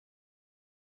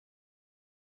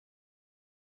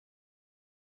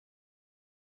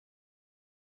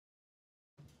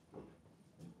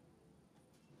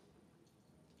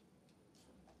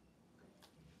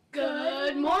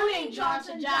Good morning,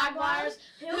 Johnson Jaguars.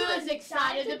 Who is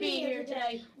excited to be here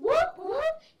today? Whoop, whoop.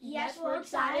 Yes, we're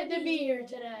excited to be here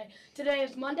today. Today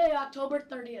is Monday, October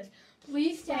 30th.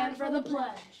 Please stand for the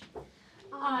pledge.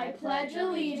 I pledge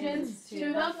allegiance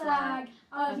to the flag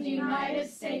of the United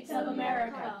States of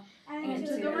America and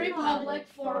to the republic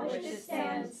for which it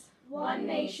stands, one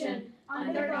nation,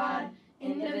 under God,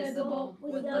 indivisible,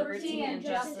 with liberty and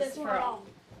justice for all.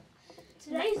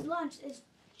 Today's lunch is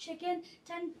chicken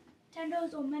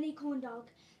tenders or mini corn dog,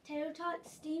 tater tot,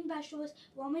 steamed vegetables,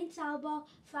 romaine salad ball,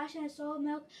 fresh and soy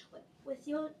milk with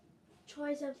your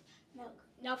choice of milk.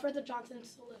 Now for the Johnson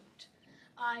salute.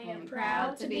 I am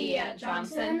proud to be at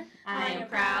Johnson. I am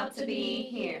proud to be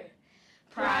here.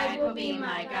 Pride will be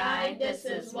my guide. This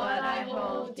is what I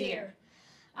hold dear.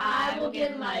 I will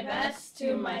give my best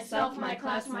to myself, my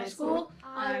class, my school.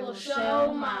 I will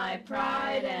show my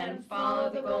pride and follow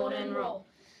the golden rule.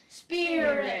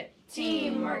 Spirit,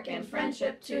 teamwork, and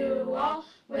friendship to all.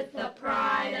 With the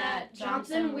pride at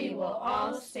Johnson, we will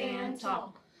all stand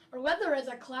tall. Our weather is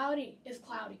cloudy,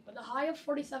 with a high of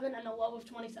 47 and a low of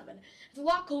 27. It's a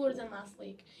lot cooler than last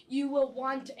week. You will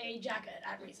want a jacket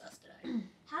at recess today.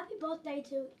 Happy birthday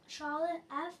to Charlotte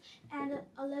F. and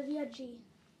Olivia G.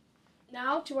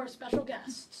 Now to our special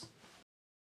guests.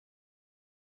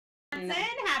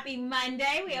 Happy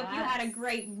Monday. We hope you had a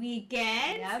great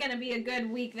weekend. It's going to be a good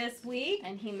week this week.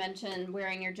 And he mentioned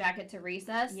wearing your jacket to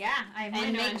recess. Yeah, I have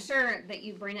And make sure that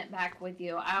you bring it back with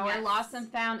you. Our lost and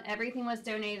found, everything was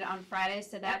donated on Friday,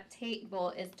 so that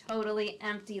table is totally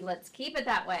empty. Let's keep it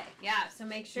that way. Yeah, so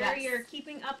make sure you're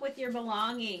keeping up with your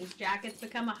belongings. Jackets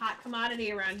become a hot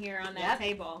commodity around here on that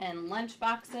table. And lunch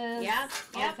boxes.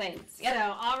 All things.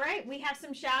 So, all right, we have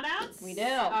some shout outs. We do.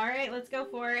 All right, let's go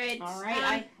for it. All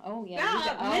right.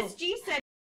 Miss G said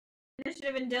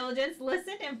initiative and diligence,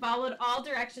 listened and followed all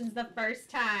directions the first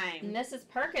time. Mrs.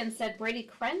 Perkins said Brady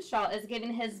Crenshaw is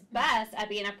giving his best at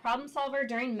being a problem solver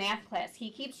during math class.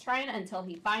 He keeps trying until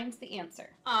he finds the answer.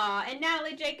 And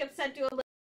Natalie Jacobs said do a little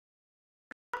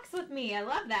box with me. I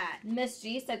love that. Miss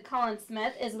G said Colin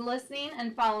Smith is listening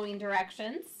and following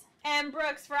directions. And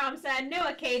Brooks Fromm said,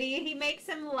 Noah Katie, he makes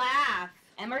him laugh.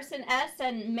 Emerson S.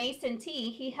 and Mason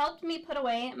T. He helped me put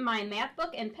away my math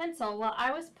book and pencil while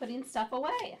I was putting stuff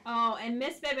away. Oh, and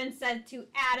Miss Bibbins said to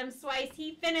Adam Swice,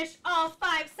 he finished all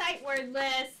 5 sight word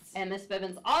lists. And Miss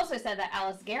Bibbins also said that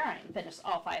Alice Gehring finished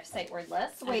all 5 sight word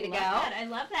lists. Way to go. I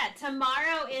love that.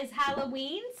 Tomorrow is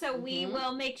Halloween, so we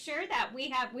will make sure that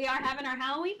we are having our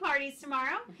Halloween parties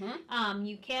tomorrow.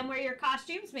 You can wear your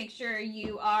costumes. Make sure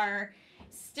you are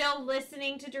still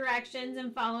listening to directions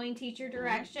and following teacher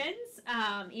directions,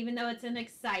 even though it's an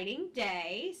exciting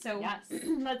day. So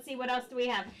let's see, what else do we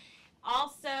have?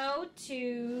 Also,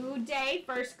 today,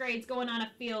 first grade's going on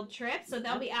a field trip, so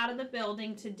they'll be out of the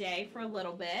building today for a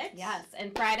little bit. Yes,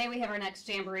 and Friday we have our next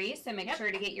jamboree, so make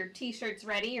sure to get your t-shirts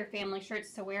ready, your family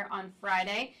shirts to wear on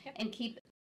Friday, and keep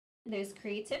those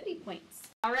creativity points.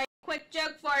 All right, quick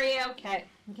joke for you.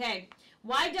 Okay.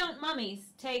 Why don't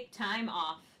mummies take time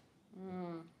off?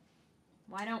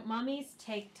 Why don't mummies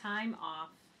take time off?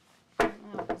 Oh,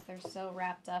 because they're so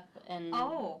wrapped up in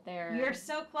their... You're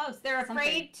so close. They're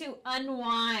afraid to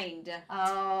unwind.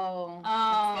 Oh.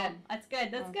 That's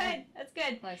good. That's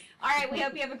good. Close. All right, we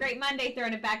hope you have a great Monday.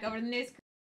 Throwing it back over to the news.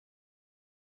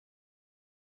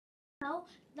 Know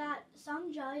that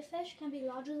some jellyfish can be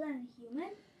larger than a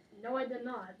human? No, I did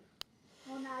not.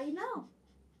 Well, now you know.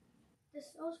 The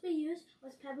source we used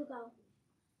was Pebble Go.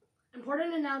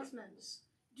 Important announcements.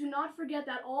 Do not forget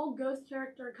that all Ghost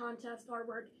Character Contest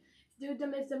artwork is due to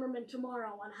Ms. Zimmerman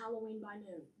tomorrow on Halloween by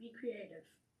noon. Be creative.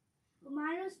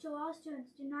 Reminders to all students,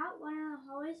 do not run in the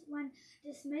hallways when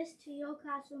dismissed to your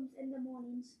classrooms in the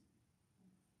mornings.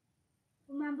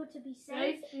 Remember to be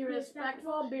safe, be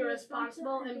respectful, be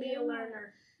responsible, and be a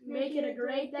learner. Make it a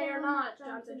great day or not,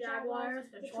 Johnson Jaguars.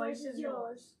 The choice is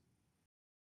yours.